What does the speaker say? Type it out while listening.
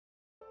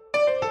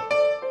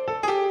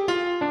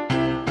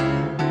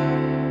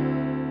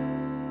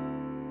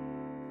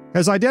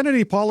Has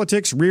identity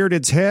politics reared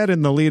its head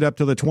in the lead up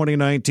to the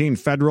 2019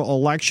 federal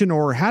election,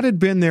 or had it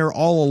been there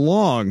all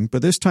along,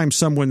 but this time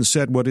someone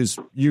said what is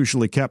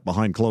usually kept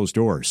behind closed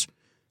doors?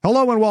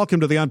 Hello and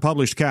welcome to the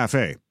Unpublished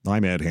Cafe.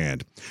 I'm Ed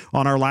Hand.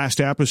 On our last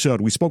episode,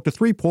 we spoke to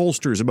three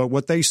pollsters about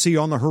what they see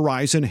on the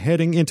horizon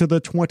heading into the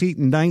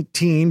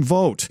 2019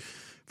 vote.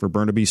 For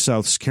Burnaby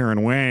South's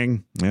Karen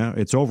Wang,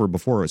 it's over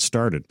before it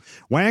started.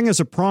 Wang is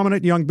a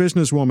prominent young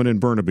businesswoman in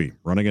Burnaby,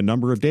 running a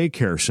number of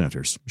daycare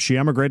centers. She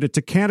emigrated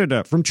to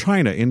Canada from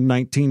China in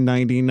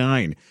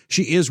 1999.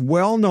 She is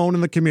well known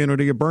in the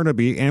community of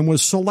Burnaby and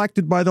was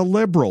selected by the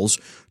Liberals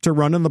to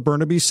run in the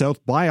Burnaby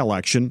South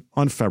by-election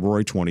on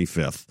February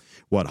 25th.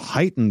 What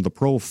heightened the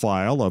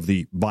profile of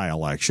the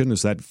by-election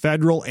is that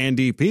federal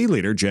NDP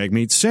leader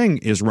Jagmeet Singh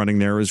is running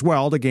there as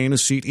well to gain a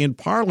seat in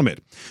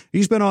Parliament.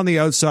 He's been on the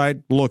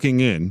outside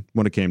looking in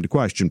when it came to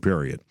question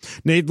period.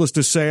 Needless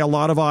to say, a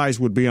lot of eyes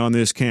would be on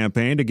this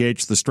campaign to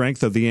gauge the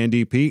strength of the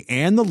NDP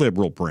and the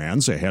Liberal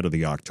brands ahead of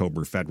the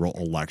October federal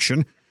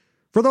election.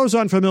 For those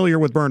unfamiliar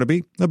with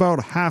Burnaby,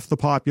 about half the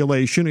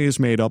population is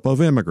made up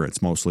of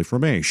immigrants, mostly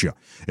from Asia.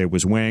 It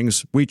was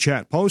Wang's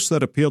WeChat post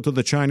that appealed to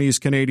the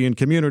Chinese-Canadian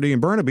community in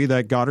Burnaby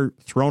that got her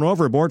thrown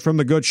overboard from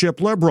the good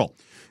ship Liberal.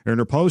 In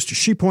her post,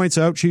 she points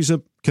out she's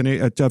of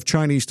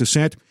Chinese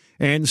descent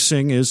and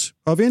Singh is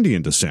of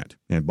Indian descent.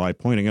 And by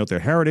pointing out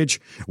their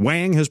heritage,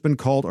 Wang has been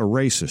called a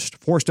racist,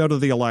 forced out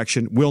of the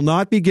election, will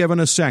not be given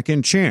a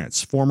second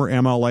chance. Former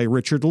MLA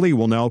Richard Lee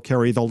will now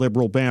carry the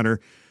Liberal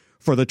banner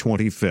for the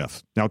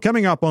 25th. Now,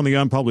 coming up on the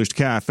Unpublished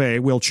Cafe,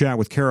 we'll chat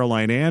with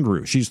Caroline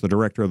Andrew. She's the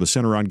director of the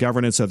Centre on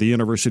Governance at the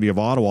University of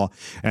Ottawa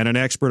and an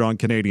expert on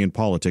Canadian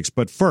politics.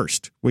 But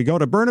first, we go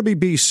to Burnaby,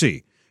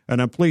 BC,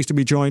 and I'm pleased to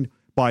be joined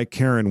by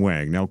Karen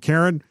Wang. Now,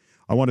 Karen,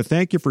 I want to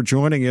thank you for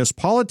joining us.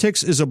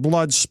 Politics is a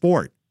blood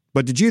sport,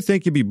 but did you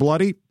think you'd be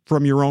bloody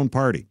from your own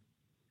party?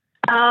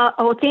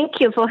 Thank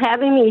you for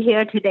having me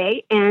here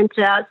today. And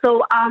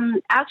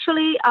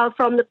actually,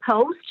 from the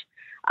post,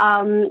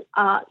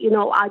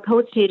 I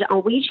posted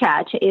on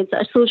WeChat. It's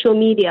a social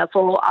media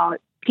for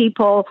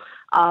people,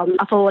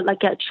 for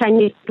like a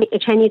Chinese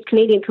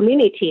Canadian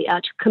community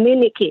to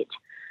communicate.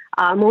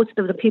 Most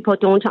of the people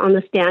don't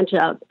understand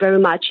very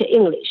much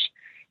English,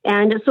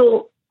 and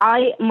so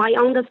my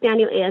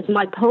understanding is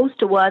my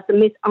post was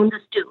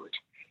misunderstood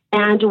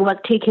and was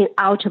taken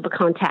out of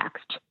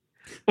context,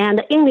 and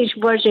the English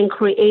version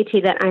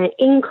created an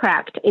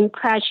incorrect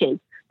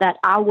impression that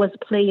I was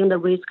playing the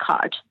race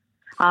card.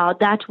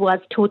 That was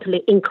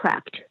totally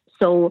incorrect.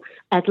 So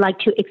I'd like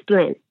to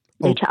explain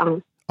later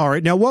on. All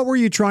right. Now, what were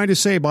you trying to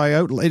say by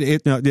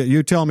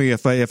you tell me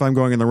if I'm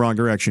going in the wrong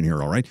direction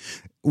here, all right?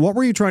 What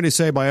were you trying to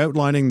say by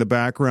outlining the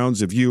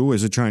backgrounds of you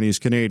as a Chinese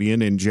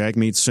Canadian and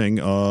Jagmeet Singh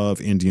of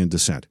Indian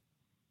descent?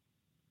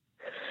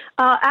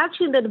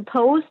 Actually, the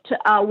post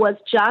was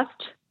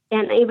just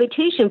an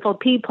invitation for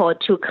people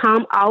to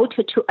come out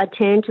to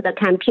attend the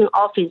campaign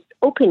office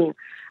opening.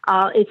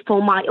 It's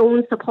for my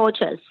own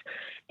supporters.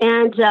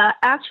 And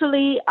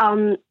actually,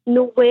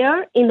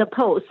 nowhere in the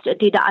post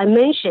did I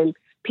mention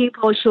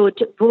people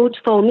should vote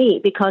for me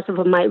because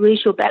of my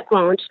racial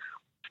background.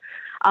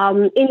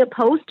 In the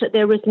post,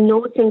 there is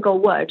no single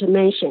word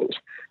mentioned.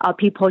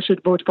 People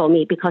should vote for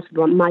me because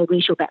of my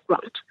racial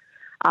background.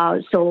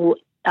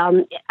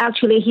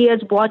 Actually,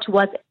 here's what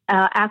was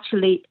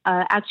actually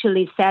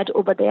said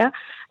over there.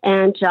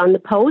 And on the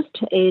post,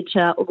 it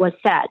was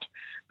said,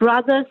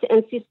 "Brothers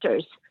and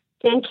sisters,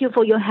 thank you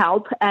for your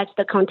help at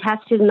the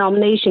contested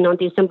nomination on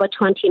December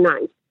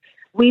 29th.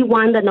 We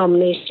won the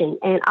nomination,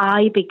 and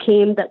I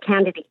became the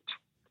candidate.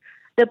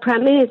 The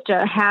Prime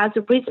Minister has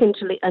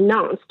recently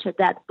announced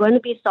that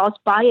Burnaby South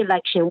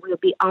by-election will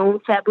be on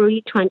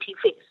February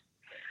 25th.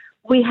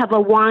 We have a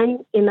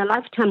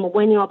one-in-a-lifetime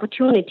winning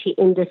opportunity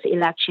in this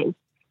election.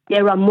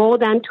 There are more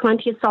than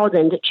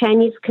 20,000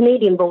 Chinese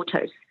Canadian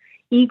voters,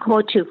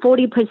 equal to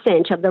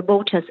 40% of the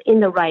voters in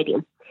the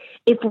riding.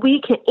 If we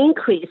can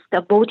increase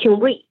the voting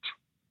rate,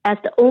 as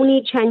the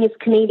only Chinese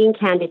Canadian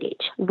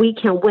candidate, we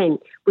can win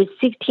with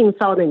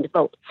 16,000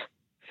 votes.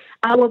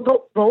 Our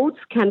votes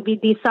can be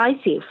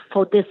decisive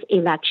for this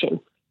election,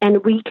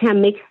 and we can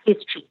make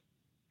history.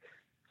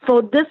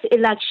 For this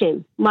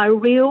election, my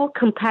real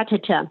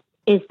competitor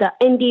is the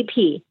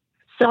NDP,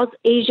 South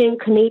Asian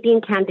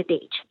Canadian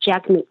candidate,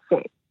 Jagmeet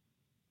Singh.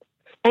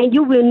 And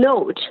you will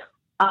note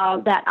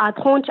that I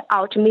point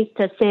out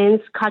Mr.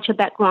 Singh's cultural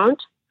background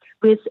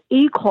with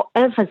equal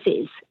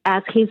emphasis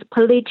as his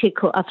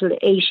political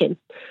affiliation.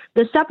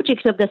 The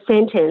subject of the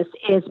sentence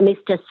is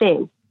Mr.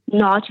 Singh,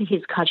 not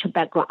his cultural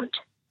background."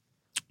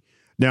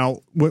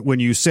 Now, when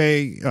you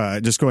say,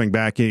 just going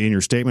back in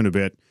your statement a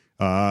bit,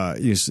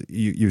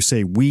 you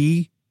say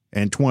we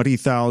and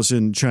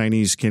 20,000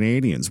 Chinese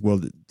Canadians.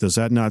 Well, does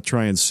that not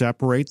try and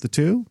separate the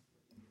two?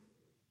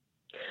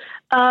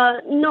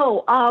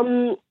 No.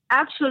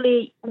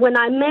 Actually, when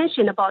I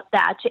mention about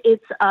that,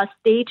 it's a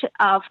state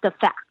of the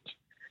fact.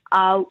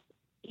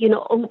 In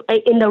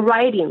the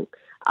writing,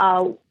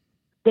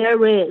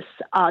 there is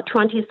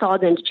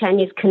 20,000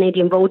 Chinese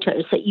Canadian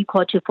voters,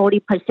 equal to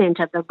 40%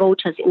 of the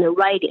voters in the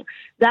riding.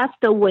 That's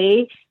the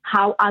way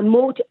how I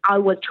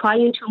was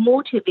trying to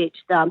motivate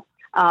the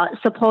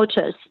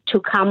supporters to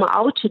come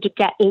out to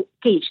get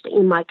engaged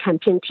in my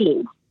campaign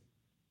team.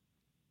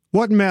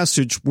 What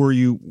message were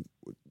you,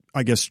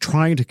 I guess,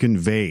 trying to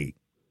convey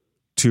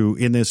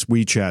in this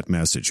WeChat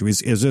message?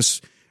 Is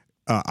this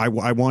I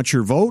want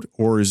your vote,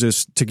 or is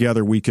this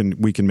together we can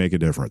make a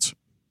difference?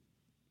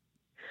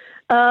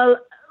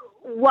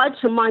 What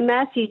my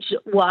message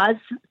was,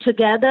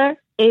 together,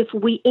 if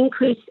we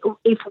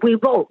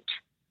vote,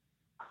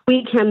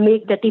 we can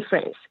make the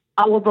difference.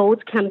 Our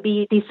votes can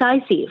be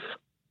decisive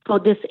for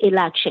this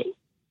election.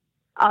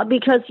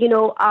 Because,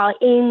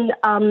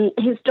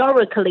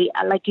 historically,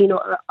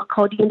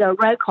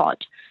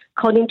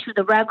 according to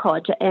the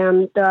record,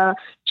 and the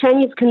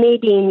Chinese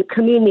Canadian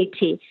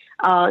community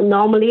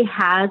normally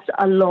has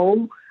a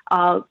low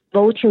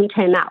voting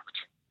turnout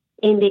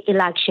in the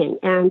election.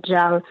 And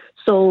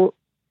so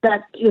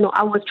that,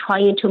 I was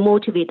trying to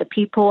motivate the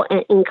people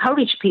and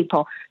encourage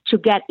people to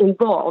get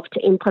involved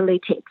in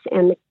politics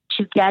and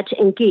to get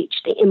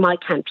engaged in my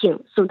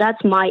campaign. So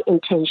that's my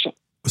intention.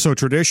 So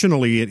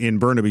traditionally in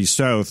Burnaby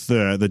South,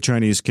 the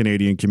Chinese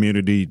Canadian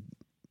community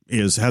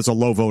has a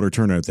low voter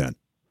turnout then.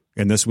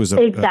 And this was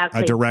a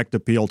direct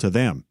appeal to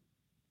them.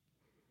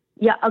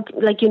 Yeah,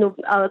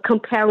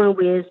 comparing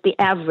with the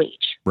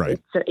average. Right.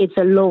 It's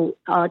a low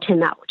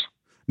turnout.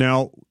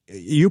 Now,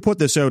 you put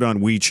this out on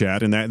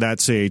WeChat, and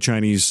that's a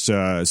Chinese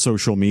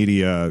social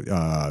media,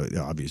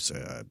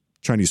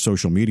 Chinese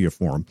social media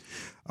forum.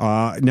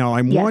 Now,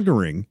 I'm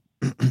wondering,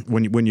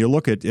 when you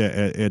look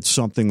at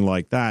something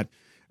like that,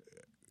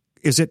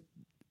 is it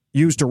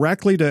used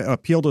directly to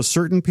appeal to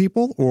certain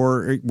people,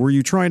 or were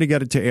you trying to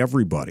get it to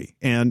everybody?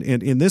 And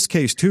in this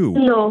case, too.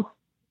 No,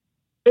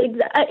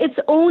 it's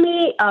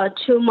only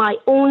to my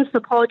own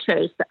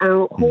supporters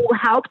who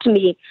helped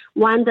me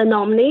win the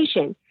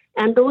nomination.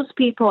 And those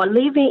people are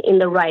living in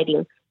the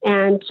riding,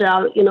 and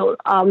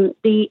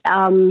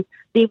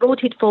they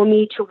voted for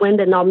me to win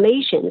the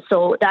nomination.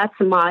 So that's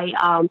my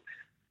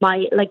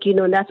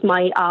that's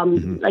my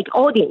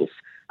audience.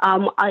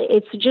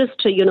 It's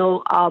just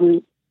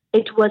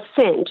it was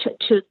sent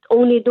to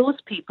only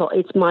those people.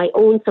 It's my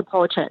own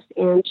supporters,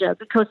 and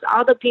because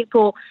other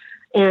people,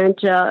 and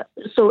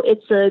so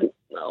it's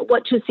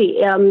what to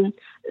see.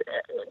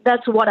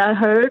 That's what I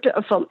heard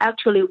from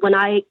actually when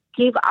I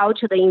gave out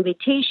the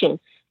invitation.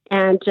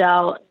 And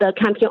the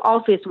campaign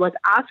office was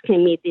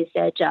asking me, they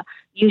said,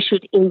 you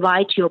should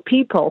invite your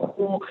people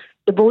who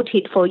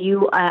voted for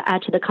you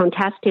at the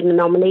contested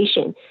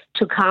nomination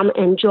to come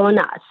and join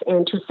us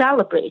and to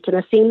celebrate. At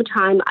the same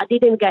time, I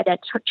didn't get a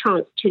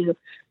chance to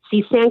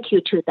say thank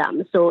you to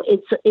them. So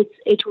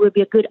it will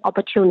be a good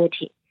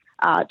opportunity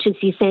to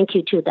say thank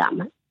you to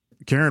them.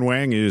 Karen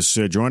Wang is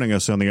joining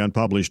us on the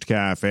Unpublished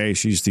Cafe.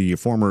 She's the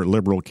former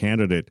Liberal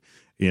candidate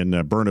in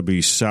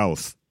Burnaby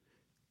South,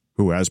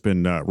 who has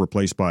been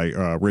replaced by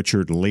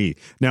Richard Lee.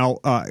 Now,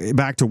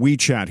 back to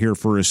WeChat here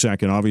for a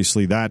second.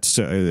 Obviously, that's,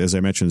 as I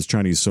mentioned, is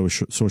Chinese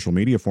social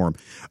media forum.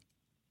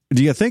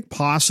 Do you think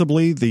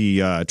possibly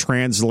the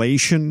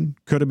translation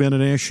could have been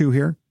an issue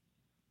here?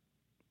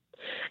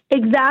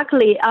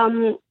 Exactly.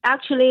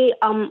 Actually,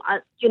 from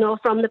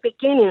the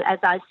beginning, as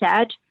I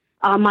said,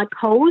 my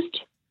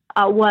post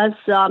was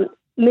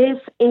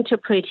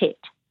misinterpreted,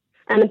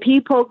 and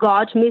people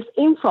got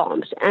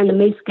misinformed and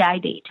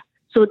misguided.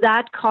 So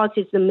that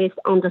causes a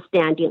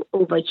misunderstanding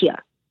over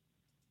here.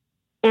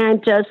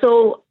 And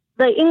so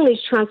the English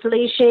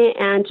translation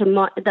and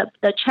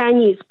the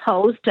Chinese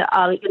post,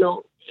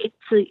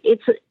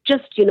 it's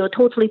just,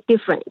 totally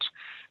different.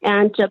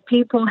 And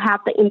people have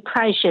the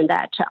impression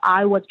that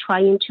I was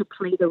trying to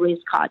play the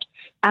race card.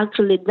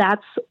 Actually,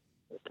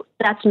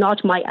 that's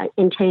not my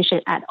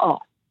intention at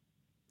all.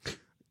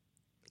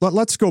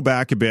 Let's go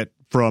back a bit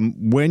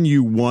from when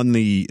you won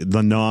the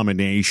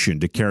nomination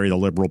to carry the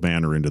Liberal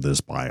banner into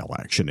this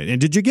by-election. And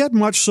did you get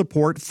much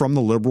support from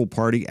the Liberal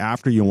Party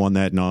after you won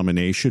that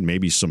nomination?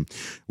 Maybe some,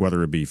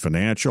 whether it be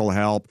financial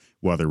help,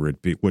 whether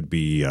it would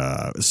be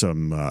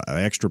some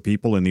extra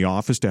people in the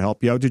office to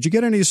help you out. Did you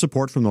get any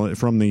support from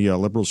the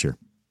Liberals here?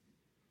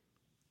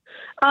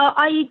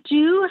 I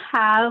do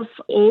have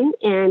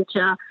and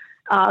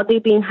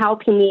they've been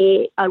helping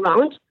me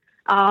around.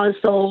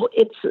 So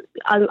it's,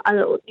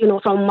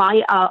 from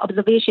my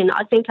observation,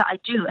 I think I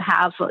do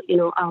have,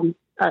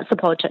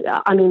 support.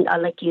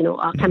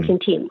 Campaign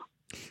team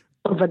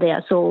over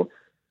there. So,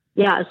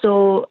 yeah.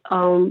 So,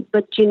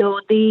 but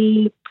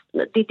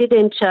they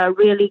didn't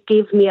really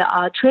give me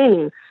a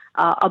training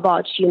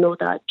about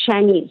the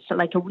Chinese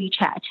like a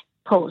WeChat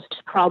post.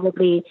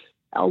 Probably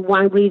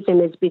one reason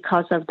is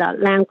because of the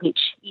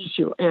language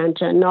issue, and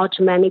not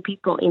many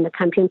people in the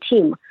campaign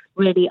team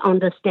really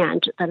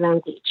understand the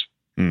language.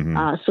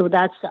 Mm-hmm. So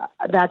that's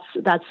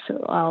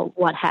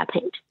what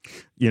happened.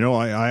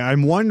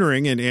 I'm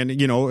wondering, and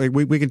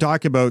we can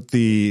talk about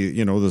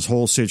this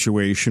whole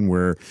situation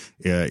where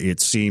it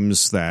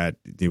seems that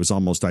it was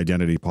almost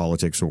identity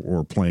politics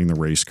or playing the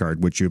race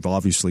card, which you've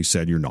obviously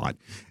said you're not.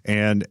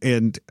 And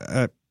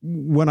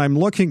when I'm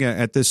looking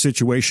at this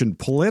situation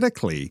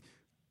politically,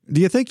 do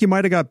you think you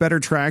might have got better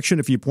traction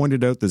if you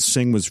pointed out that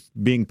Singh was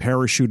being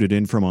parachuted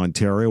in from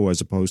Ontario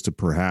as opposed to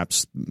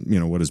perhaps,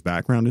 what his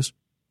background is?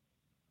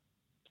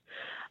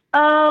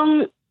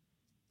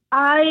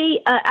 I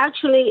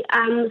actually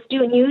am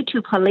still new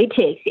to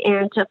politics,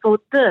 and for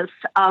this,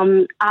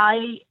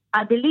 I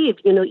believe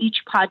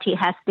each party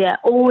has their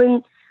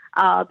own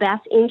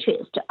best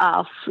interest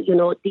of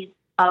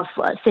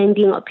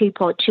sending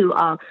people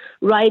to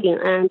riding,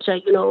 and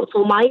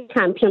for my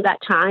campaign that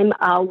time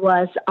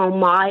was on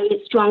my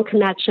strong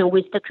connection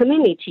with the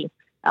community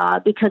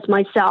because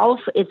myself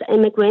is an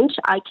immigrant.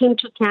 I came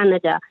to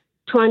Canada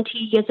 20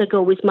 years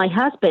ago with my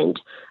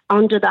husband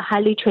under the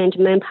highly trained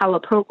manpower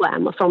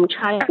program from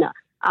China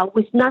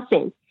with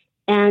nothing.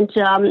 And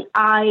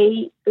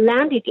I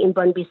landed in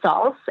Burnaby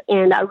South,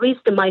 and I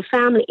raised my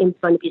family in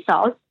Burnaby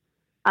South.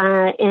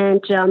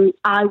 And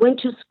I went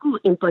to school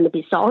in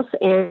Burnaby South,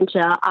 and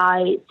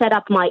I set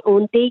up my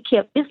own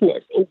daycare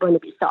business in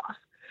Burnaby South.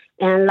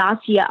 And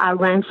last year, I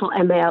ran for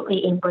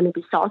MLA in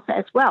Burnaby South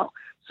as well.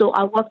 So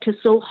I worked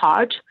so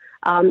hard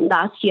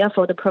last year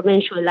for the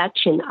provincial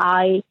election.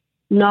 I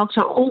knocked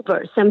on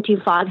over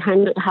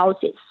 7,500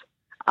 houses.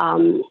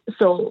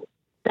 So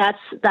that's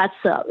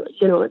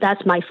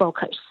my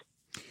focus.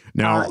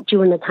 Now,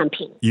 during the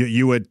campaign,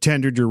 you had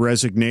tendered your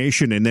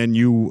resignation, and then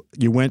you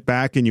went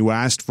back and you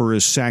asked for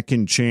a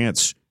second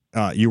chance.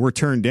 You were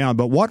turned down.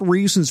 But what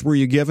reasons were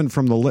you given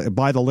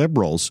by the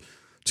Liberals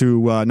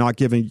to not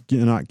give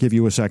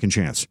you a second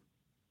chance?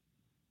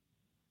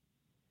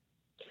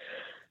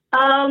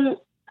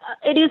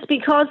 It is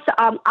because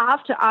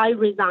after I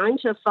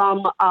resigned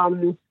from,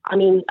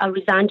 I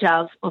resigned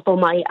for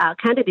my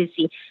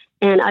candidacy,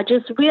 and I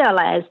just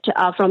realized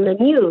from the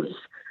news,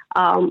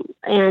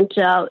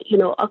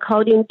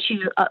 according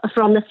to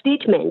from the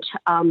statement,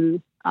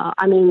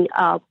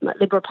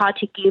 Liberal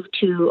Party gave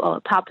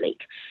to public,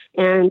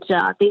 and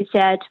they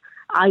said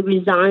I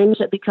resigned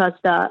because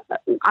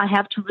I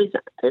have to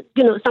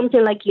resign.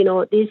 Something like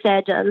they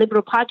said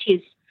Liberal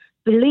Party's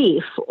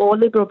belief or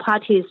Liberal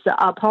Party's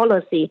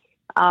policy.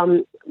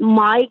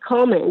 My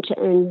comment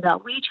in the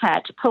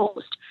WeChat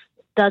post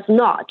does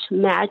not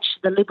match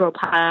the Liberal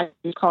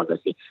Party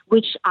policy,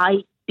 which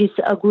I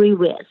disagree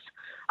with.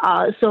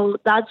 So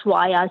that's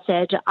why I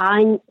said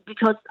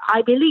because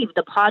I believe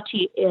the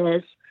party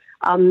is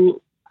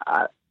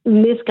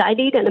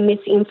misguided and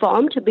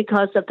misinformed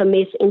because of the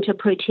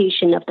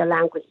misinterpretation of the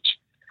language.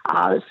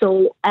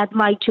 So I'd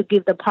like to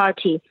give the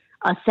party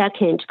a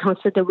second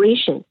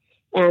consideration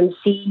and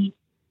see,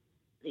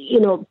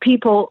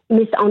 people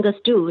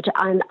misunderstood,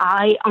 and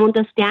I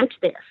understand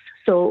this.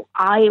 So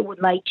I would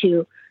like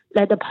to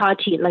let the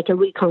party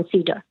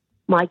reconsider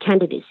my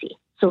candidacy.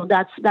 So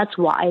that's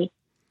why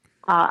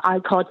I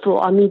called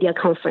for a media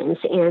conference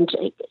and,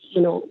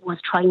 was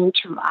trying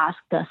to ask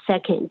the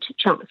second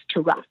chance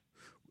to run.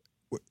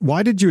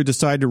 Why did you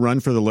decide to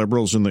run for the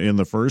Liberals in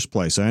the first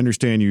place? I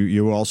understand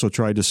you also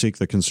tried to seek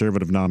the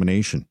Conservative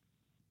nomination.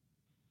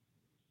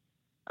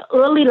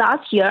 Early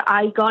last year,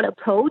 I got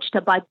approached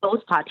by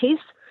both parties.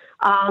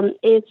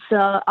 It's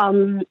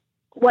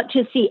what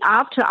you see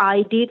after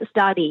I did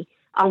study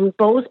on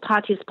both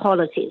parties'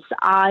 policies.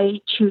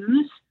 I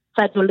choose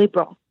Federal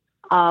Liberal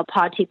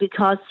Party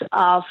because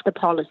of the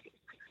policies.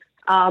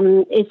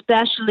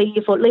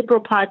 Especially for Liberal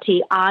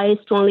Party, I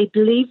strongly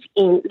believe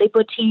in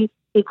liberty,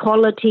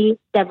 equality,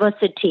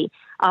 diversity,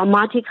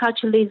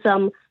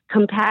 multiculturalism,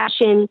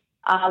 compassion,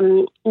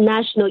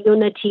 national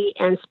unity,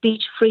 and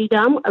speech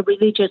freedom,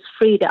 religious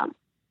freedom,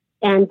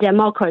 and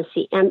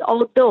democracy. And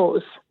all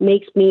those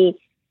makes me,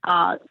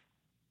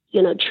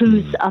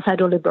 choose a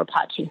Federal Liberal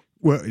Party.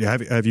 Well,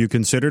 have you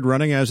considered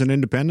running as an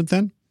independent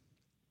then?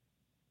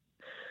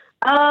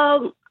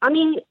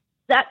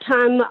 That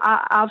time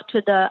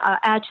after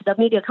at the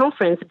media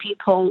conference,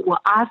 people were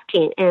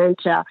asking, and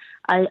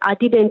I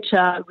didn't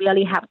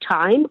really have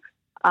time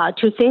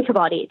to think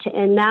about it.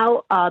 And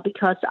now,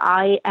 because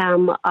I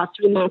am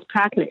 3 months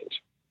pregnant,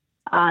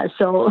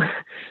 so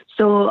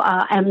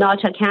I'm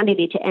not a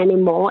candidate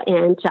anymore,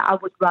 and I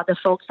would rather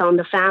focus on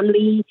the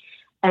family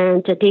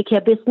and the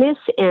daycare business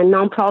and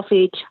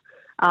nonprofit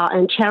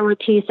and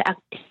charities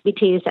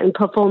activities and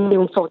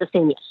performing for the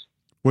seniors.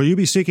 Will you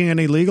be seeking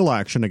any legal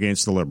action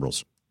against the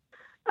Liberals?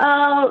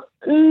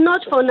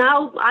 Not for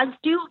now. I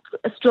still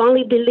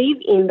strongly believe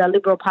in the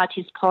Liberal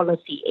Party's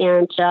policy,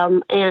 and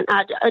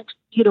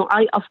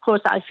I of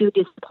course I feel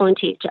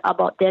disappointed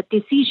about that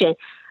decision.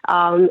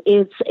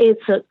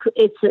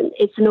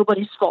 It's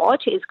nobody's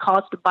fault. It's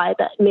caused by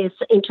the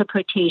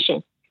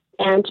misinterpretation,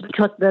 and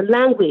because the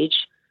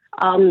language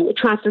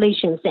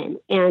translations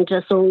and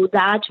so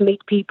that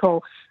made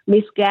people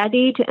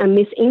misguided and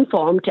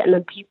misinformed,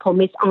 and people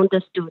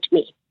misunderstood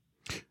me.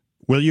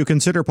 Will you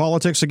consider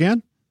politics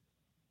again?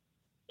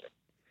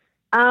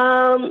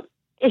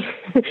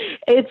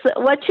 It's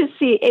what you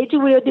see. It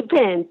will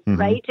depend,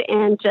 right?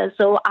 And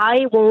so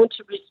I won't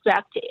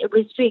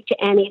restrict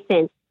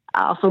anything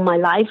for my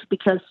life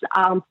because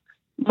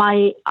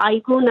I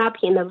grew up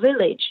in a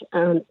village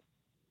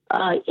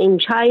in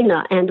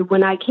China, and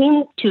when I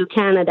came to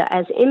Canada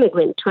as an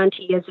immigrant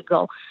 20 years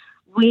ago,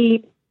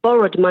 we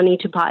borrowed money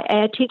to buy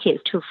air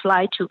tickets to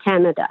fly to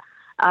Canada.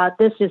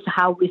 This is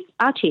how we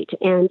started,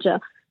 and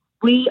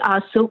we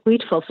are so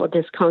grateful for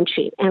this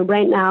country. And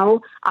right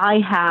now, I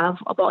have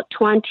about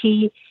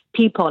 20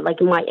 people,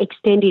 like my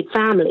extended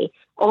family,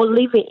 all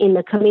living in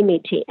the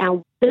community.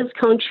 And this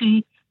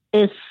country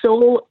is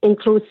so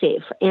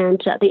inclusive, and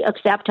they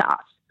accept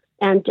us.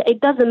 And it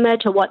doesn't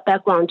matter what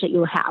background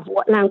you have,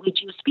 what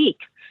language you speak,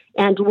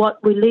 and what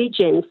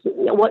religion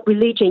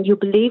you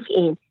believe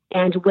in,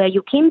 and where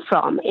you came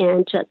from.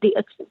 And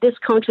this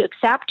country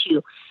accepts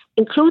you,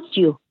 includes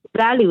you,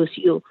 values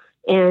you,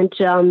 and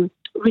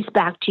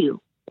respect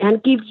you,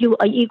 and give you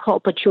an equal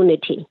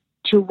opportunity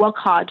to work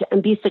hard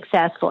and be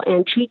successful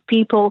and treat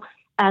people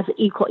as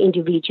equal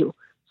individual.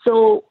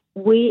 So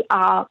we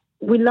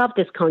love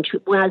this country.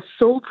 We are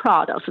so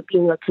proud of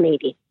being a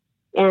Canadian.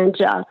 And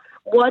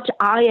what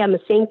I am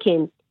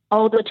thinking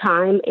all the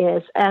time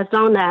is, as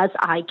long as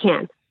I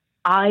can,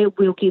 I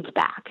will give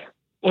back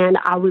and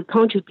I will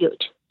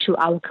contribute to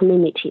our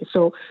community.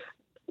 So,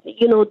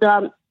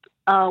 the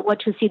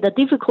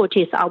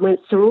difficulties I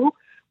went through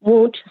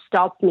won't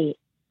stop me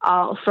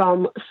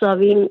from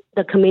serving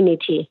the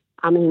community.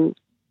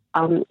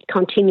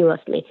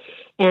 Continuously.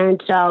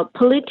 And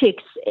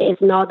politics is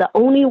not the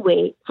only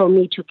way for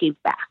me to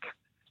give back.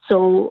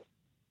 So,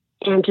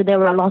 and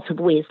there are lots of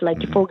ways,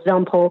 like, for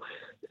example,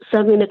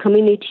 serving the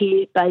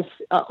community by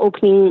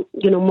opening,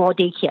 more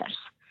daycares.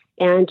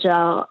 And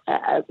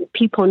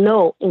people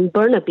know in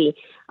Burnaby,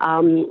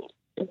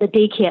 the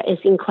daycare is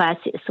in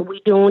crisis. So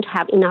we don't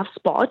have enough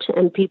spot,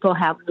 and people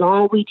have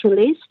long waiting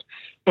list,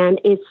 and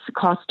it's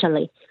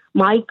costly.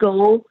 My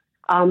goal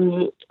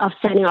of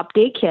setting up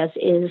daycares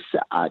is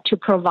to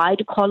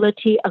provide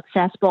quality,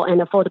 accessible, and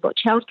affordable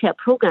childcare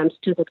programs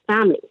to the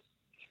families.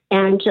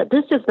 And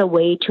this is the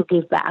way to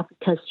give back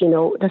because, at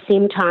the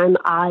same time,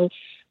 I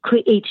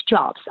create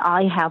jobs.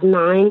 I have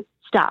 9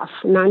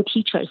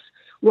 teachers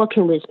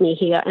working with me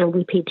here, and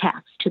we pay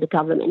tax to the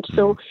government.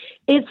 So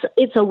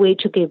it's a way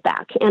to give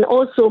back. And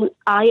also,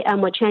 I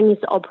am a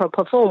Chinese opera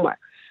performer.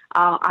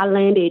 I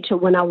learned it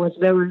when I was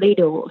very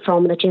little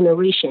from the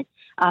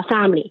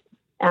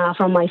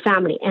from my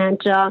family.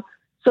 And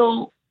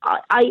so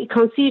I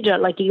consider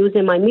like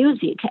using my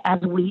music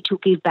as a way to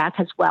give back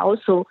as well.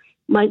 So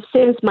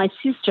since my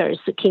sisters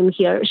came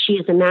here, she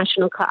is a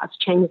national class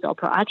Chinese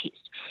opera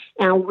artist.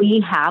 And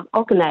we have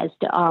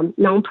organized a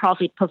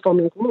nonprofit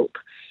performing group.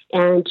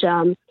 And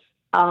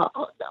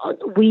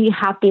we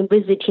have been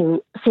visiting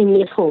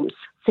senior homes,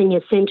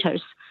 senior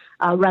centers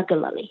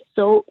regularly.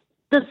 So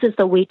this is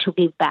the way to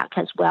give back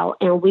as well.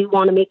 And we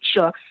want to make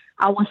sure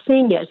our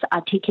seniors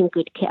are taken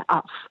good care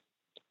of.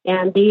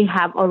 And they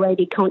have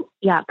already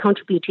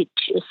contributed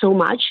so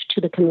much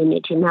to the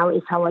community. Now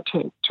it's our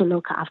turn to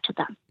look after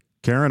them.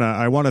 Karen,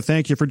 I want to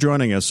thank you for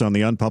joining us on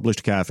the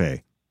Unpublished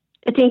Cafe.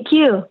 Thank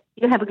you.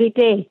 You have a great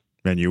day.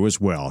 And you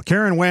as well.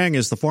 Karen Wang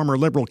is the former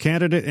Liberal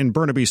candidate in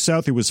Burnaby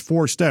South who was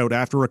forced out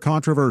after a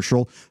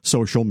controversial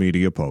social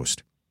media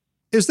post.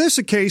 Is this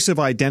a case of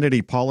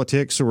identity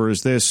politics, or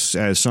is this,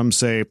 as some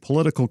say,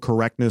 political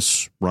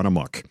correctness run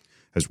amok?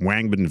 Has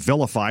Wang been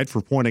vilified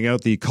for pointing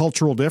out the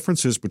cultural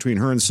differences between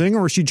her and Singh,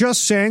 or is she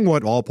just saying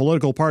what all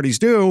political parties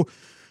do,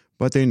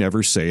 but they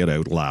never say it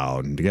out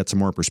loud? And to get some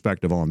more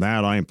perspective on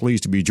that, I am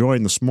pleased to be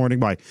joined this morning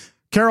by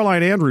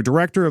Caroline Andrew,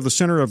 Director of the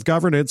Centre of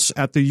Governance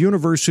at the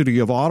University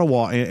of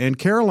Ottawa. And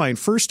Caroline,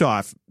 first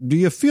off, do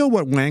you feel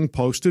what Wang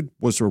posted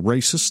was a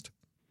racist?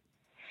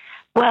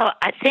 Well,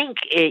 I think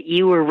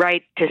you were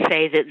right to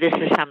say that this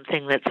is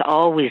something that's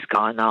always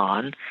gone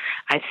on.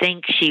 I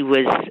think she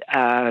was...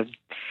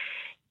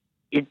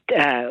 It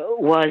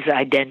was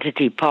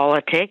identity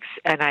politics,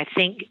 and I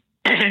think,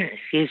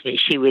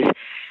 she was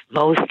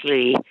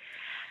mostly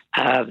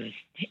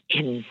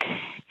in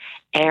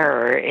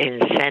error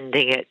in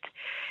sending it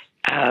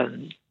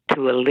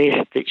to a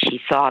list that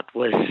she thought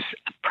was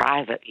a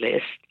private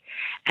list.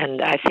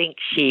 And I think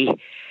she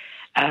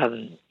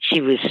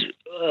was,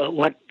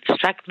 what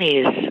struck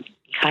me as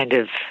kind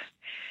of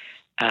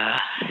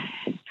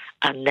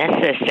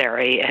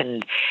unnecessary,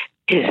 and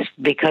is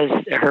because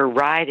her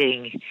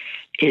writing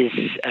is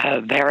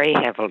very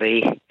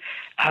heavily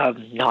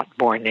not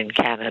born in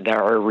Canada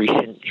or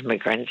recent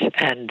immigrants,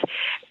 and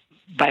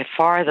by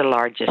far the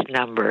largest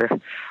number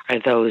are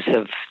those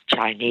of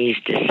Chinese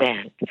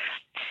descent.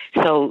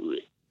 So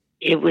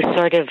it was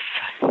sort of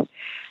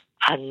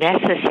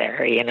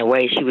unnecessary in a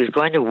way. She was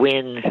going to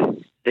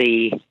win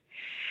the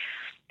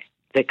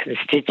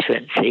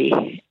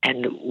constituency,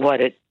 and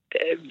what it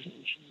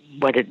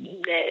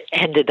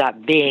ended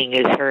up being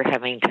is her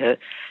having to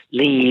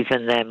leave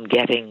and them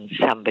getting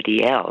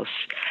somebody else.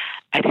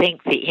 I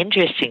think the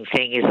interesting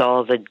thing is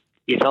all the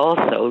is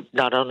also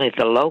not only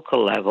the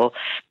local level,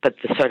 but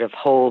the sort of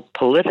whole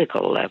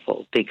political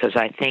level, because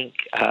I think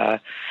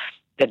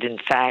that in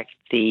fact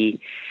the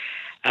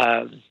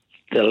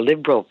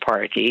Liberal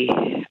Party,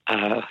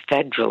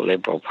 federal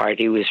Liberal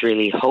Party, was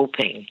really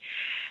hoping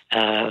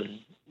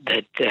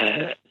that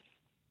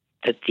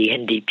the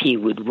NDP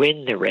would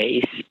win the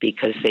race,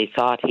 because they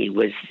thought he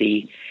was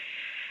the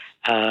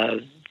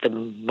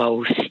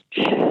most,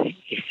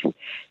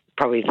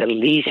 probably the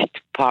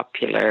least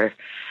popular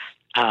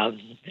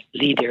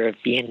leader of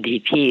the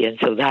NDP, and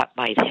so that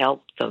might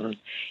help them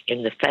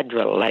in the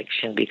federal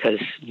election,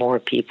 because more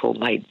people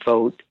might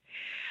vote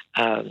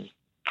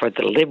for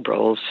the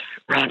Liberals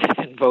rather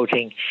than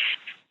voting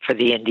for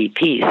the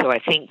NDP. So I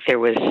think there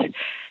was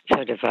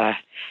sort of a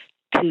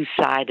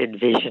two-sided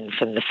vision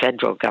from the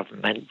federal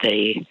government.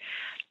 They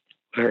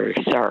were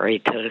sorry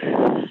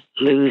to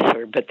lose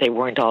her, but they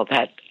weren't all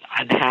that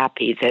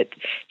unhappy that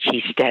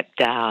she stepped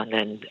down,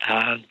 and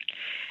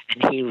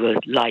he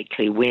would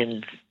likely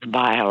win the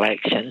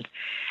by-election.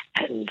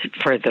 And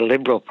for the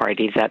Liberal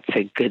Party, that's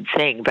a good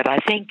thing. But I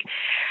think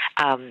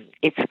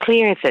it's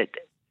clear that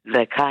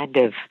the kind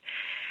of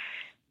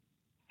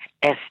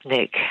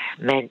ethnic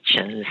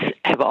mentions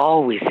have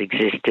always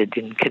existed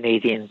in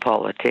Canadian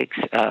politics.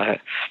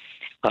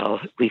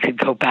 Well, we could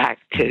go back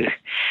to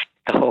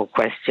the whole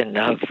question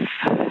of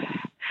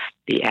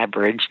the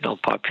Aboriginal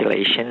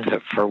population,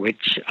 for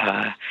which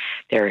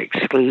their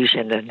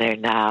exclusion, and they're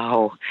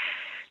now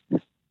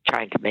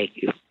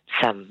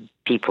some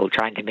people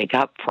trying to make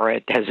up for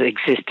it, has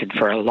existed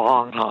for a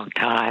long, long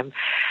time.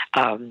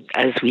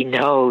 As we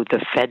know, the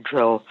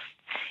federal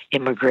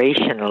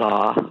immigration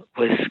law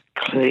was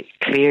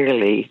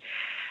clearly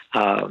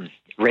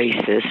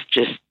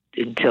racist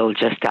until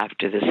just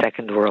after the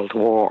Second World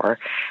War,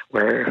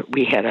 where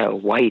we had a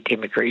white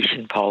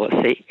immigration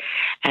policy,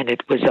 and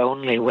it was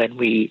only when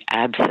we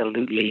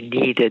absolutely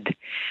needed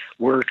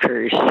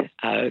workers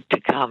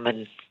to come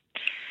and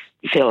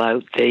fill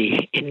out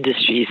the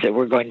industries that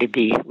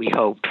we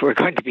hoped were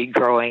going to be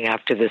growing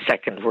after the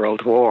Second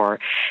World War,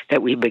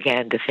 that we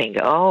began to think,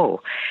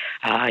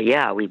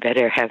 we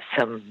better have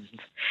some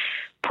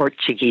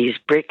Portuguese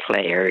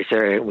bricklayers,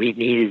 or we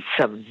needed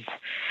some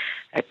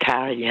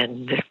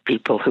Italian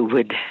people who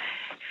would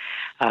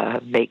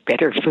make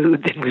better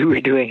food than we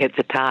were doing at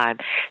the time.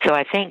 So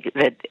I think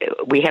that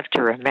we have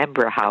to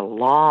remember how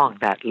long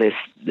that list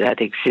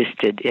that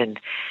existed in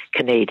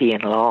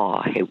Canadian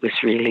law. It was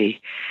really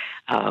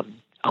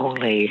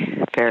only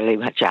fairly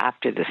much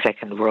after the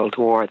Second World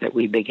War that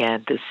we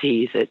began to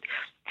see that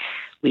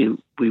we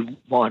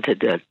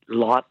wanted a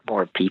lot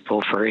more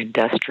people for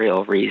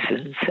industrial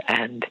reasons,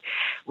 and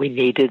we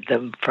needed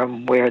them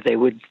from where they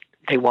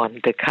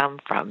wanted to come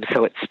from.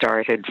 So it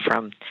started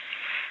from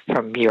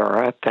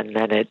Europe, and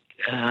then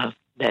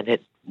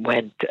it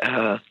went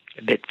a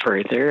bit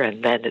further,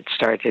 and then it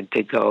started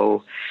to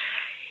go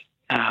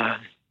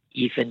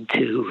even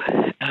to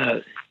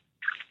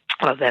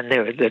then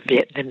there were the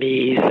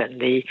Vietnamese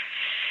and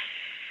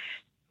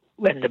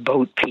the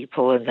boat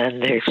people, and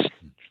then there's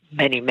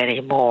many,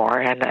 many more.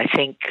 And I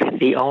think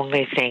the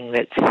only thing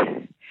that's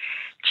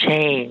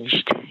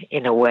changed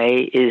in a way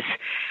is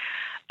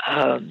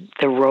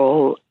the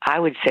role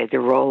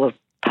of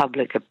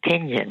public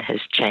opinion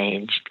has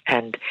changed,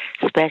 and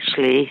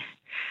especially,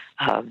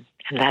 and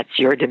that's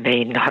your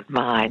domain, not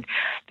mine,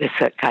 this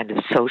kind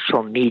of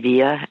social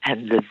media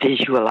and the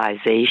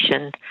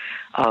visualization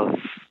of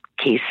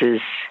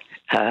cases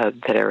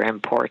that are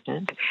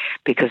important,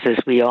 because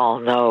as we all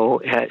know,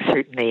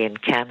 certainly in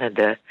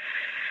Canada,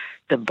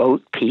 the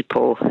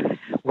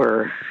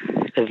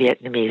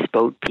Vietnamese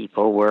boat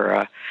people were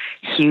a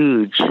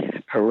huge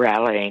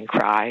rallying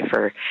cry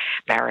for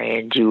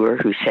Marianne Dewar,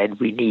 who said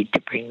we need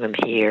to bring them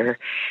here.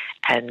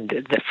 And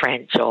the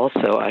French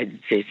also,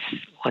 this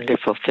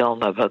wonderful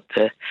film about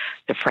the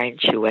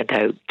French who went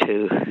out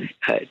to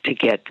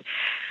get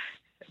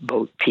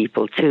boat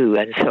people too.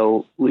 And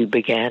so we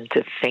began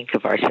to think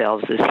of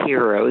ourselves as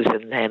heroes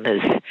and them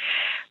as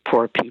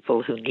poor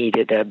people who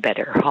needed a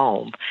better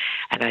home.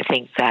 And I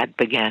think that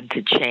began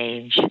to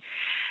change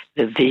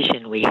the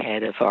vision we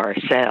had of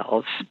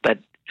ourselves. But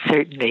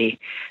certainly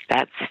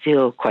that's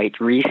still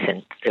quite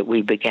recent that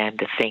we began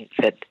to think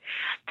that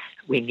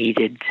we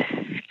needed,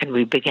 and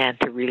we began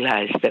to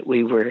realize that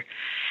we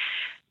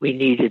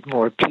needed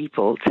more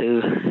people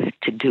to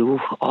do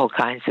all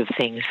kinds of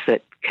things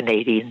that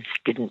Canadians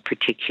didn't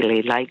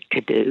particularly like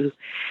to do.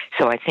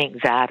 So I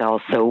think that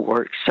also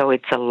works. So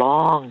it's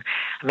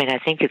I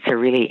think it's a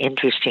really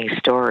interesting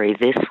story,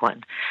 this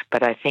one,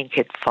 but I think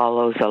it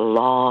follows a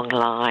long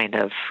line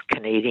of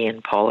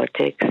Canadian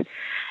politics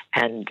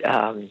and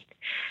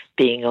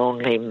being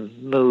only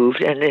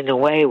moved. And in a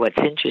way, what's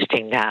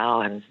interesting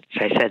now, and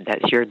as I said,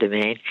 that's your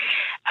domain,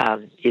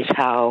 is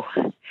how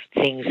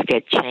things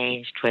get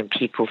changed when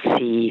people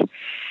see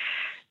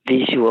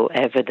visual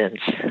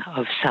evidence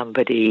of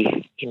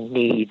somebody in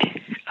need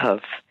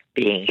of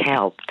being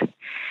helped.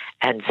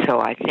 And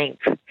so I think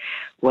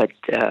what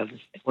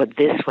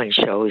this one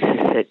shows is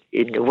that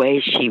in a way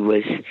she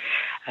was,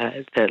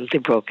 the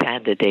Liberal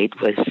candidate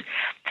was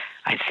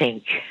I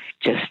think,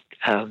 just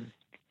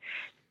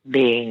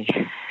being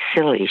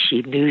silly.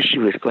 She knew she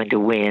was going to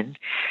win,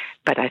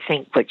 but I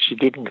think what she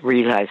didn't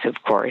realize,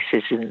 of course,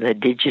 is in the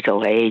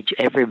digital age,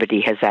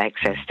 everybody has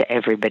access to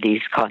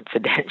everybody's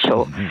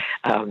confidential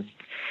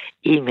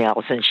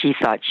emails, and she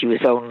thought she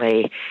was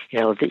only,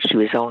 that she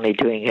was only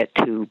doing it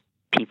to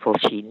people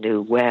she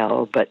knew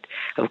well, but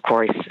of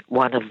course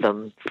one of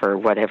them, for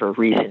whatever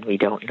reason we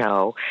don't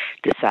know,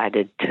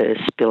 decided to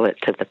spill it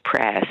to the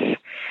press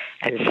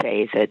and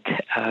say that,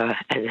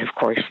 and of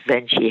course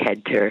then she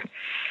had to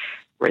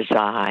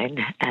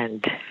resign,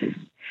 and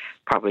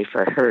probably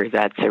for her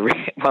that's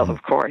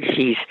of course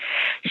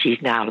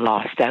she's now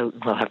lost out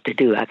and will have to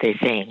do other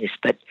things,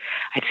 but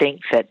I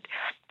think that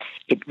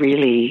it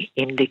really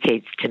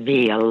indicates to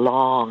me a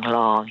long,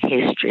 long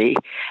history.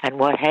 And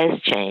what has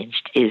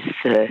changed is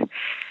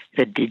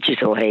the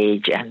digital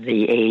age and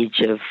the age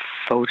of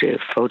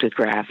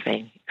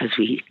photographing, because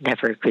we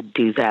never could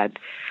do that.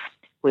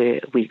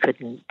 We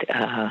couldn't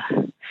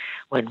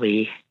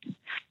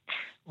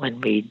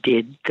when we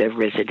did the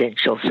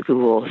residential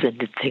schools and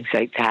did things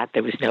like that.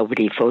 There was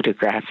nobody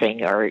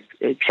photographing, or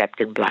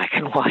except in black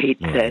and white.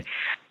 Right.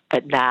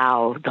 But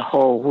now the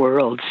whole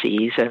world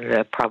sees,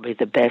 and probably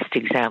the best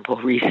example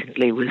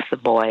recently was the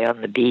boy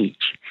on the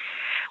beach,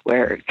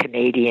 where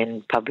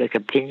Canadian public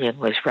opinion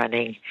was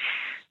running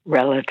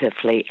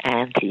relatively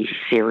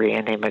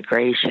anti-Syrian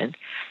immigration.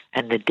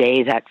 And the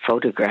day that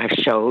photograph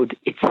showed,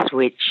 it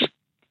switched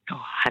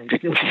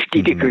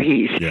 150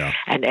 degrees,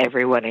 and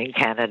everyone in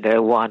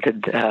Canada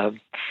wanted to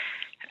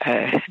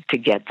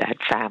get that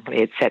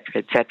family, et cetera,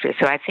 et cetera.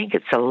 So I think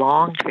it's a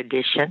long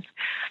tradition,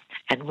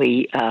 and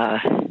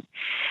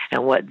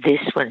and what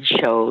this one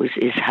shows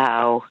is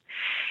how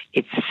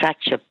it's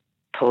such a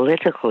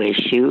political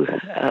issue,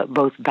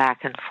 both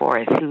back and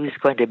forth. Who's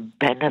going to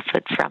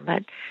benefit from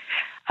it?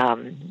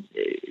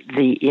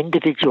 The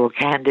individual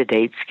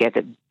candidates get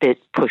a bit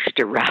pushed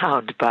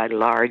around by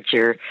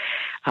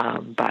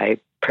by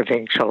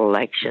provincial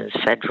elections,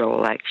 federal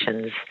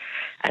elections,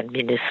 and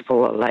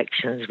municipal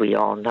elections. We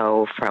all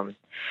know from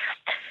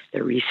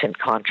the recent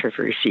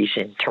controversies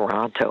in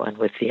Toronto and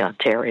with the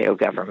Ontario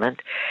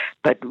government,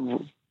 but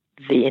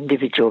the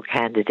individual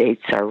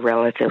candidates are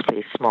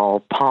relatively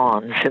small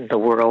pawns in the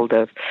world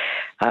of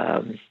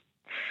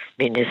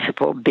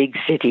municipal, big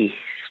city,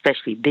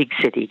 especially big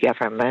city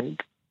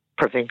government,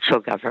 provincial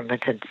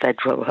government, and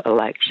federal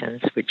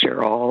elections, which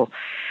are all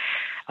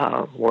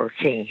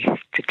working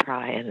to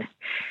try and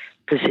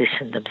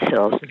position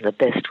themselves in the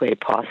best way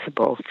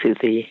possible to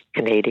the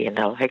Canadian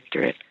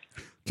electorate.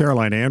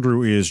 Caroline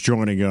Andrew is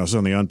joining us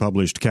on the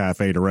Unpublished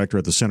Cafe, director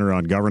at the Centre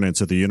on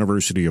Governance at the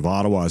University of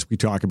Ottawa, as we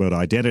talk about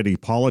identity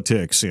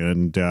politics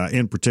and,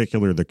 in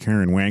particular, the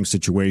Karen Wang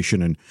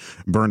situation in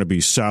Burnaby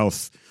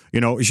South.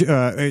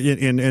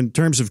 In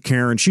terms of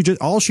Karen,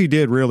 all she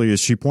did really is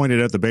she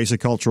pointed out the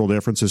basic cultural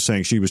differences,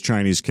 saying she was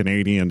Chinese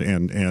Canadian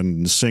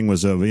and Singh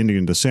was of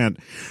Indian descent.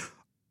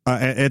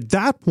 At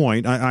that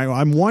point,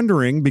 I'm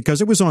wondering,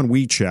 because it was on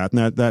WeChat,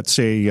 and that's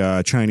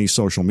a Chinese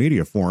social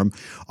media forum,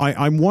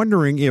 I'm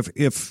wondering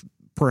if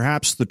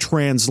perhaps the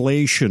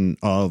translation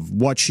of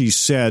what she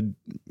said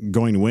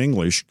going to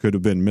English could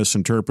have been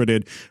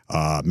misinterpreted,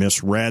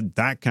 misread,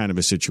 that kind of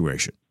a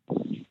situation.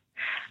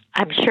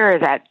 I'm sure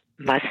that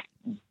must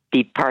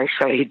be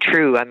partially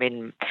true. I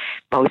mean,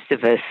 most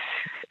of us,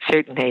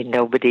 certainly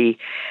nobody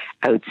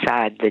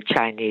outside the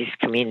Chinese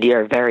community,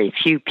 or very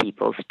few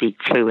people, speak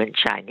fluent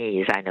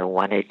Chinese. I know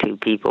one or two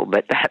people,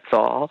 but that's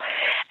all.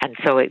 And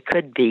so it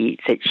could be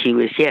that she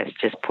was,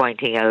 just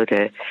pointing out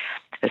a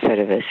sort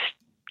of a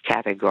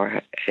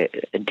category,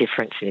 a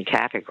difference in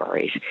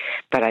categories.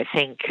 But I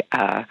think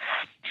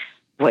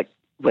what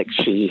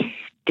she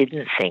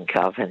didn't think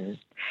of, and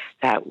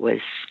that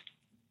was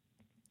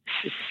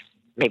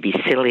maybe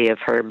silly of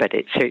her, but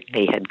it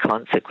certainly had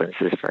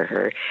consequences for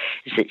her,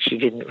 is that she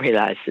didn't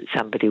realize that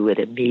somebody would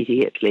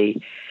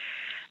immediately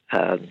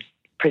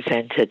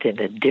present it in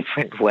a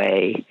different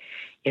way,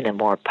 in a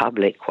more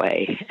public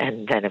way.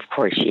 And then, of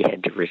course, she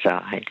had to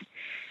resign.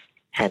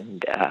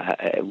 And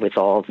with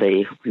all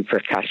the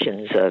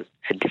repercussions of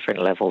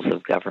different levels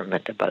of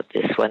government about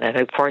this one. And,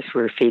 of course,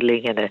 we're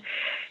feeling in a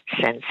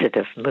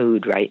sensitive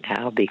mood right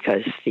now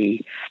because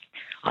the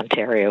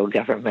Ontario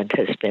government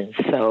has been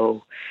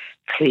so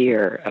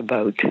clear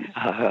about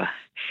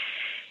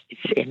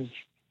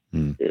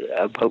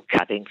about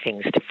cutting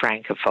things to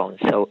francophones.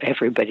 So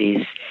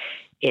everybody's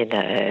in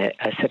a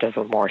sort of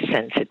a more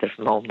sensitive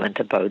moment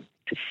about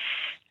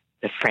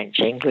the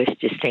French-English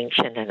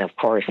distinction, and of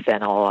course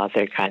then all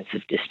other kinds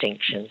of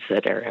distinctions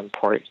that are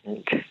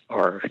important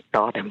or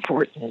not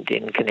important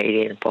in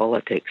Canadian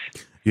politics.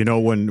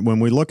 When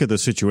we look at the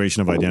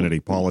situation of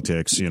identity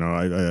politics,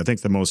 I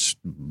think the most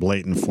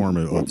blatant form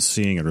of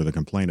seeing it, or the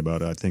complaint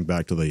about it, I think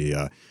back to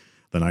the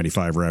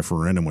 95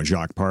 referendum when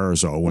Jacques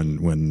Parizeau,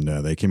 when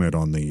they came out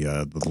on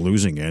the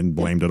losing end,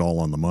 blamed it all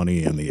on the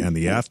money and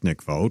the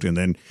ethnic vote. And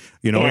then,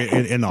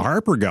 in the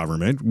Harper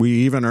government, we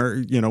even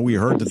we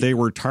heard that they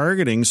were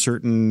targeting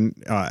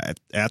certain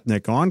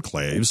ethnic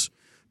enclaves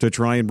to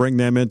try and bring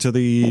them into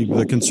the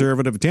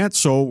conservative tent.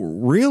 So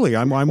really,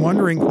 I'm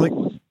wondering, like,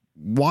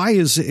 why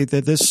is it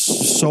that this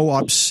is so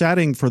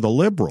upsetting for the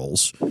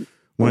Liberals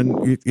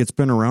when it's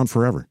been around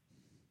forever?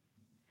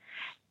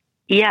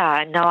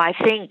 Yeah, no, I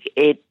think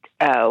it,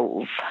 I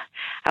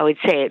would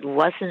say it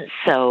wasn't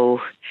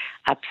so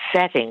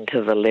upsetting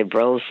to the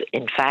Liberals.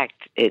 In fact,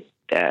 it,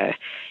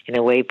 in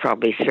a way,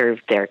 probably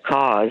served their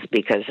cause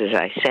because, as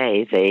I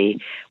say, they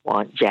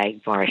want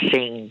Jagmeet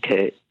Singh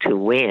to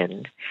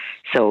win.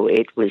 So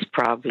it was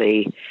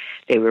probably,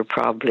 they were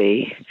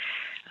probably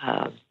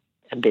a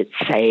bit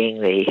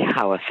saying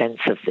how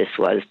offensive this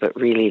was, but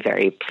really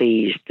very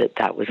pleased that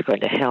that was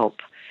going to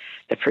help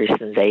the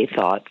person they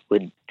thought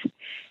would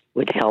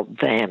help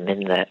them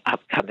in the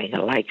upcoming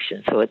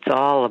election. So it's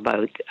all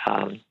about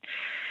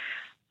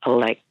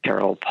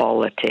electoral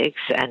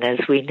politics. And as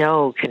we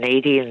know,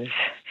 Canadians,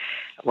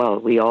 well,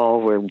 we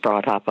all were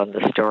brought up on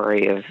the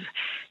story of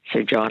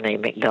Sir John A.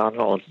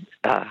 Macdonald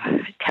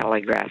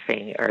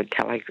telegraphing,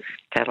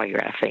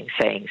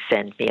 saying,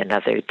 "Send me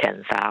another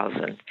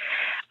 10,000."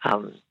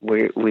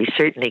 We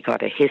certainly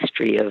got a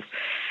history of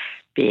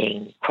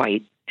being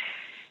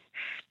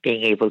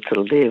able to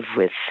live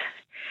with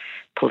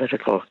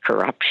political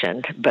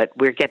corruption, but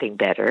we're getting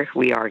better.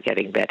 We are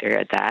getting better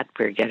at that.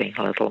 We're getting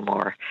a little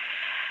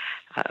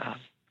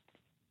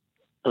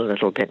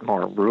bit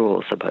more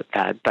rules about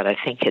that. But I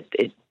think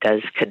it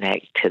does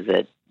connect to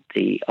the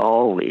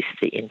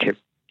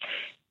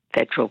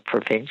federal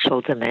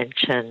provincial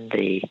dimension,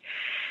 the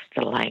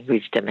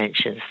language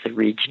dimensions, the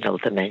regional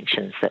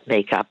dimensions that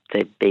make up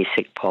the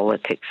basic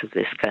politics of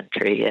this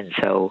country. And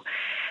so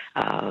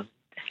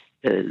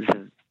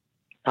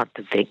not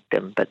the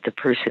victim, but the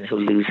person who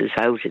loses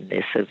out in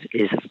this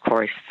is of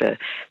course, the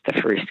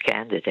first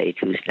candidate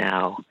who's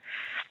now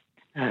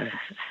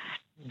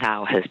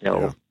has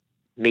no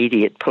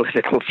immediate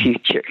political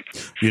future.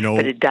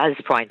 But it does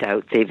point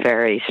out the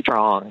very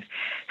strong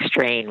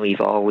strain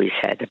we've always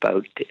had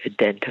about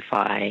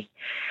identifying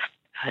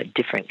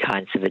different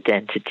kinds of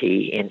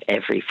identity in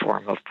every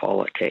form of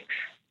politics.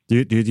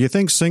 Do you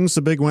think Singh's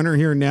the big winner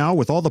here now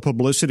with all the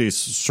publicity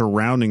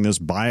surrounding this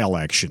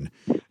by-election?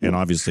 And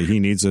obviously he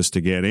needs us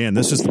to get in.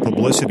 This is the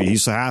publicity.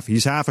 He's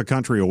half a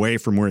country away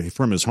from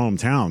his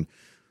hometown.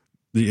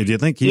 Do you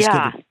think he's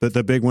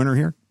the big winner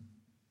here?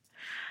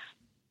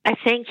 I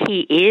think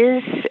he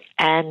is,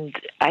 and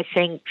I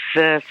think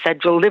the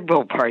Federal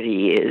Liberal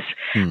Party is.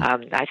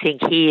 I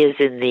think he is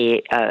in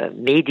the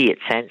immediate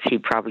sense. He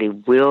probably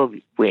will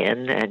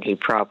win, and he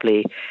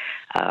probably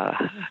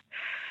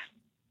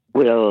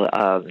will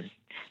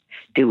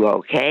do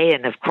okay.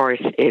 And of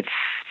course, if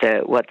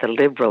what the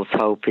Liberals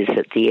hope is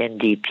that the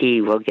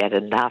NDP will get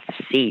enough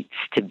seats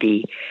to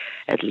be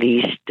at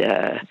least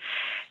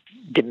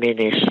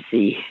diminish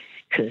the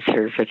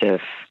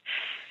conservative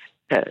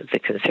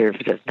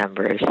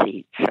number of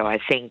seats. So I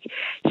think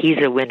he's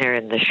a winner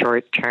in the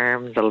short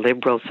term. The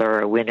Liberals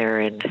are a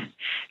winner in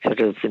sort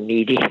of the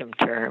medium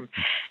term,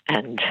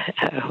 and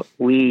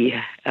we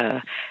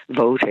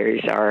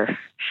voters are,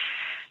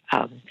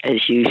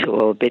 as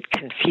usual, a bit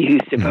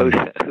confused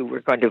about who we're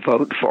going to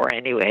vote for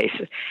anyways.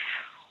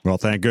 Well,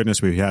 thank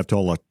goodness we have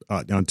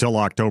until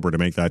October to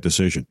make that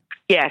decision.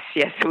 Yes,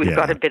 we've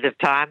got a bit of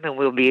time, and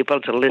we'll be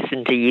able to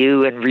listen to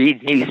you and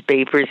read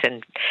newspapers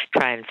and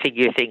try and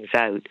figure things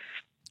out.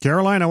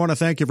 Caroline, I want to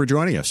thank you for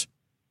joining us.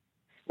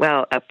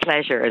 Well, a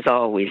pleasure as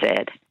always,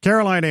 Ed.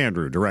 Caroline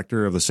Andrew,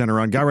 Director of the Centre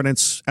on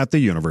Governance at the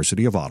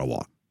University of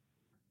Ottawa.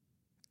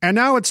 And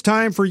now it's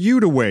time for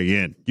you to weigh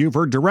in. You've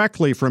heard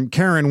directly from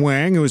Karen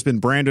Wang, who has been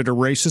branded a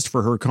racist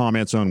for her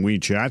comments on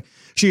WeChat.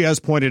 She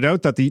has pointed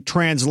out that the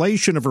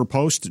translation of her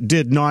post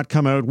did not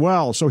come out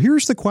well. So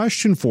here's the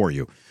question for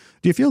you.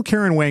 Do you feel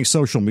Karen Wang's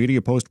social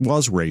media post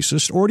was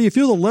racist, or do you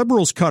feel the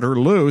Liberals cut her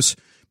loose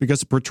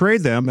because it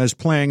portrayed them as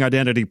playing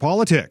identity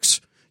politics?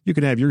 You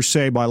can have your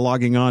say by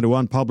logging on to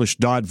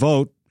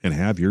unpublished.vote and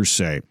have your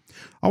say.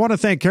 I want to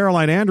thank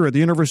Caroline Andrew at the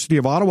University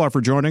of Ottawa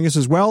for joining us,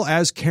 as well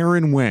as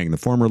Karen Wang, the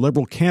former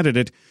Liberal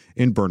candidate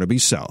in Burnaby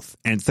South.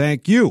 And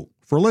thank you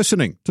for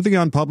listening to the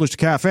Unpublished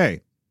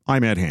Cafe.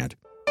 I'm Ed Hand.